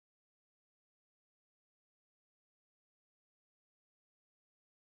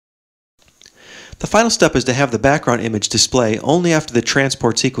The final step is to have the background image display only after the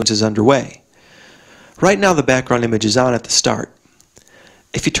transport sequence is underway. Right now the background image is on at the start.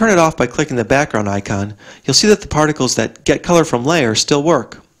 If you turn it off by clicking the background icon, you'll see that the particles that get color from layer still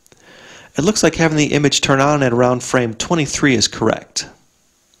work. It looks like having the image turn on at around frame 23 is correct.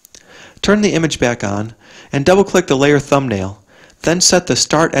 Turn the image back on and double-click the layer thumbnail, then set the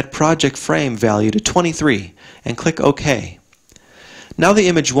Start at Project Frame value to 23 and click OK. Now the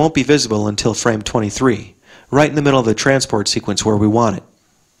image won't be visible until frame 23, right in the middle of the transport sequence where we want it.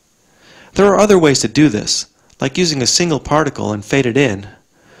 There are other ways to do this, like using a single particle and fade it in,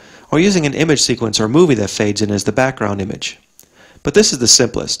 or using an image sequence or movie that fades in as the background image. But this is the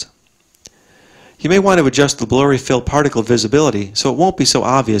simplest. You may want to adjust the blurry fill particle visibility so it won't be so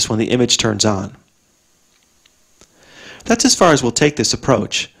obvious when the image turns on. That's as far as we'll take this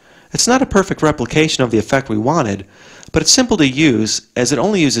approach. It's not a perfect replication of the effect we wanted, but it's simple to use as it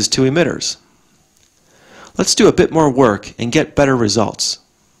only uses two emitters. Let's do a bit more work and get better results.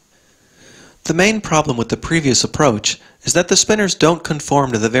 The main problem with the previous approach is that the spinners don't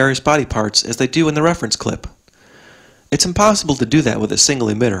conform to the various body parts as they do in the reference clip. It's impossible to do that with a single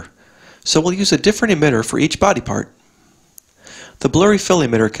emitter, so we'll use a different emitter for each body part. The blurry fill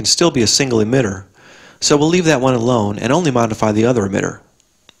emitter can still be a single emitter, so we'll leave that one alone and only modify the other emitter.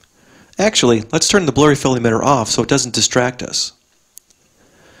 Actually, let's turn the blurry fill emitter off so it doesn't distract us.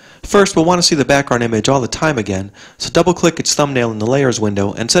 First, we'll want to see the background image all the time again, so double-click its thumbnail in the Layers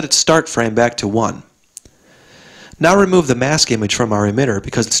window and set its start frame back to 1. Now remove the mask image from our emitter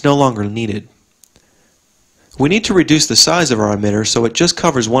because it's no longer needed. We need to reduce the size of our emitter so it just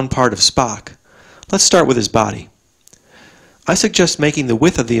covers one part of Spock. Let's start with his body. I suggest making the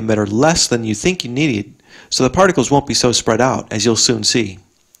width of the emitter less than you think you need so the particles won't be so spread out, as you'll soon see.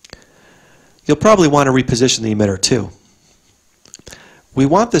 You'll probably want to reposition the emitter too. We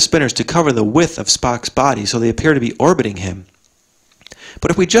want the spinners to cover the width of Spock's body so they appear to be orbiting him.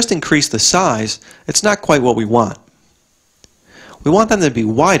 But if we just increase the size, it's not quite what we want. We want them to be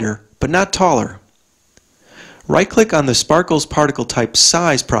wider, but not taller. Right-click on the Sparkles Particle Type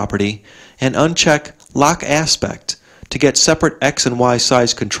Size property and uncheck Lock Aspect to get separate X and Y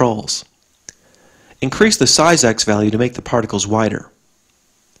size controls. Increase the size X value to make the particles wider.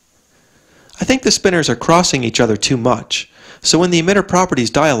 I think the spinners are crossing each other too much, so in the Emitter Properties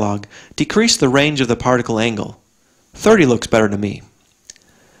dialog, decrease the range of the particle angle. 30 looks better to me.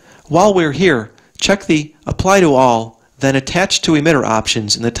 While we're here, check the Apply to All, then Attach to Emitter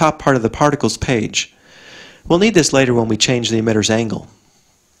options in the top part of the Particles page. We'll need this later when we change the emitter's angle.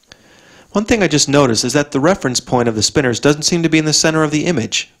 One thing I just noticed is that the reference point of the spinners doesn't seem to be in the center of the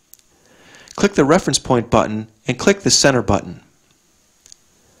image. Click the Reference Point button and click the Center button.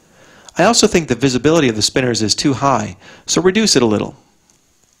 I also think the visibility of the spinners is too high, so reduce it a little.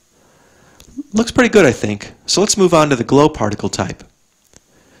 Looks pretty good, I think, so let's move on to the glow particle type.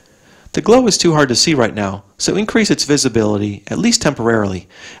 The glow is too hard to see right now, so increase its visibility, at least temporarily,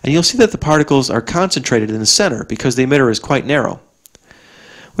 and you'll see that the particles are concentrated in the center because the emitter is quite narrow.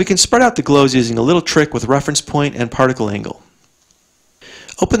 We can spread out the glows using a little trick with reference point and particle angle.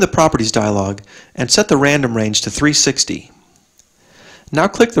 Open the Properties dialog and set the random range to 360. Now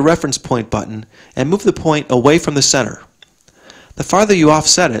click the Reference Point button and move the point away from the center. The farther you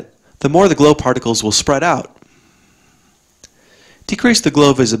offset it, the more the glow particles will spread out. Decrease the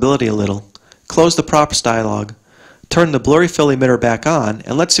glow visibility a little, close the Props dialog, turn the blurry fill emitter back on,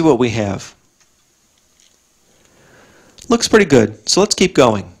 and let's see what we have. Looks pretty good, so let's keep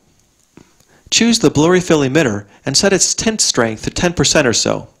going. Choose the blurry fill emitter and set its tint strength to 10% or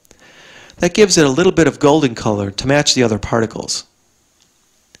so. That gives it a little bit of golden color to match the other particles.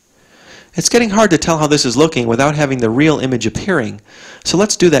 It's getting hard to tell how this is looking without having the real image appearing, so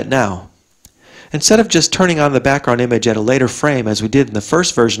let's do that now. Instead of just turning on the background image at a later frame as we did in the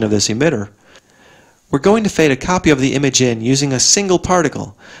first version of this emitter, we're going to fade a copy of the image in using a single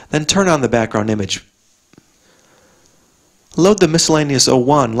particle, then turn on the background image. Load the Miscellaneous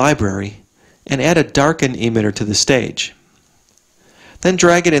 01 library and add a darken emitter to the stage. Then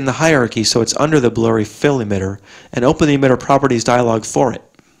drag it in the hierarchy so it's under the blurry fill emitter and open the Emitter Properties dialog for it.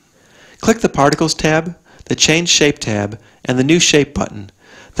 Click the Particles tab, the Change Shape tab, and the New Shape button.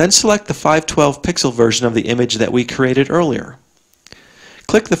 Then select the 512 pixel version of the image that we created earlier.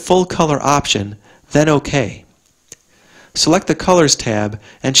 Click the Full Color option, then OK. Select the Colors tab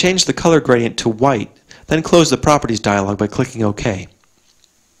and change the color gradient to white, then close the Properties dialog by clicking OK.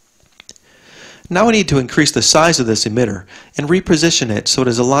 Now we need to increase the size of this emitter and reposition it so it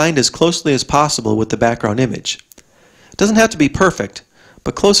is aligned as closely as possible with the background image. It doesn't have to be perfect,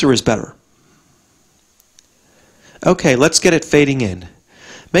 but closer is better. Okay, let's get it fading in.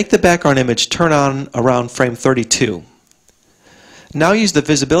 Make the background image turn on around frame 32. Now use the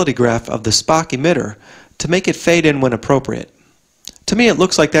visibility graph of the Spock emitter to make it fade in when appropriate. To me, it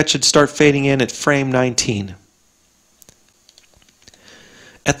looks like that should start fading in at frame 19.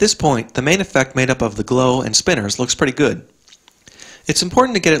 At this point, the main effect made up of the glow and spinners looks pretty good. It's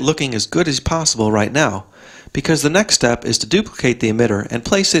important to get it looking as good as possible right now, because the next step is to duplicate the emitter and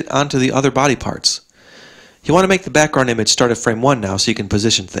place it onto the other body parts. You want to make the background image start at frame 1 now so you can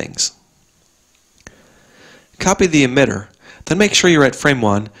position things. Copy the emitter, then make sure you're at frame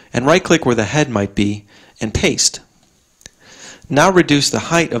 1 and right-click where the head might be and paste. Now reduce the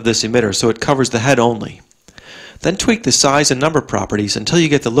height of this emitter so it covers the head only. Then tweak the size and number properties until you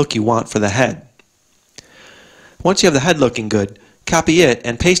get the look you want for the head. Once you have the head looking good, copy it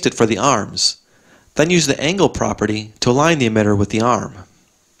and paste it for the arms. Then use the angle property to align the emitter with the arm.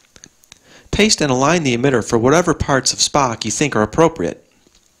 Paste and align the emitter for whatever parts of Spock you think are appropriate.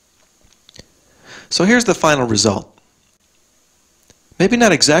 So here's the final result. Maybe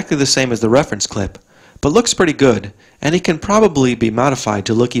not exactly the same as the reference clip, but looks pretty good, and it can probably be modified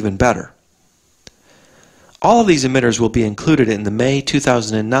to look even better. All of these emitters will be included in the May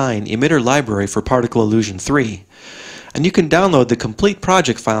 2009 emitter library for Particle Illusion 3, and you can download the complete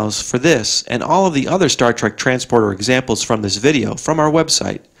project files for this and all of the other Star Trek transporter examples from this video from our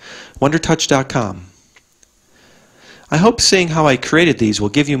website, wondertouch.com. I hope seeing how I created these will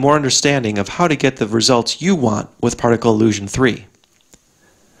give you more understanding of how to get the results you want with Particle Illusion 3.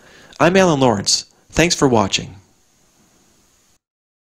 I'm Alan Lawrence. Thanks for watching.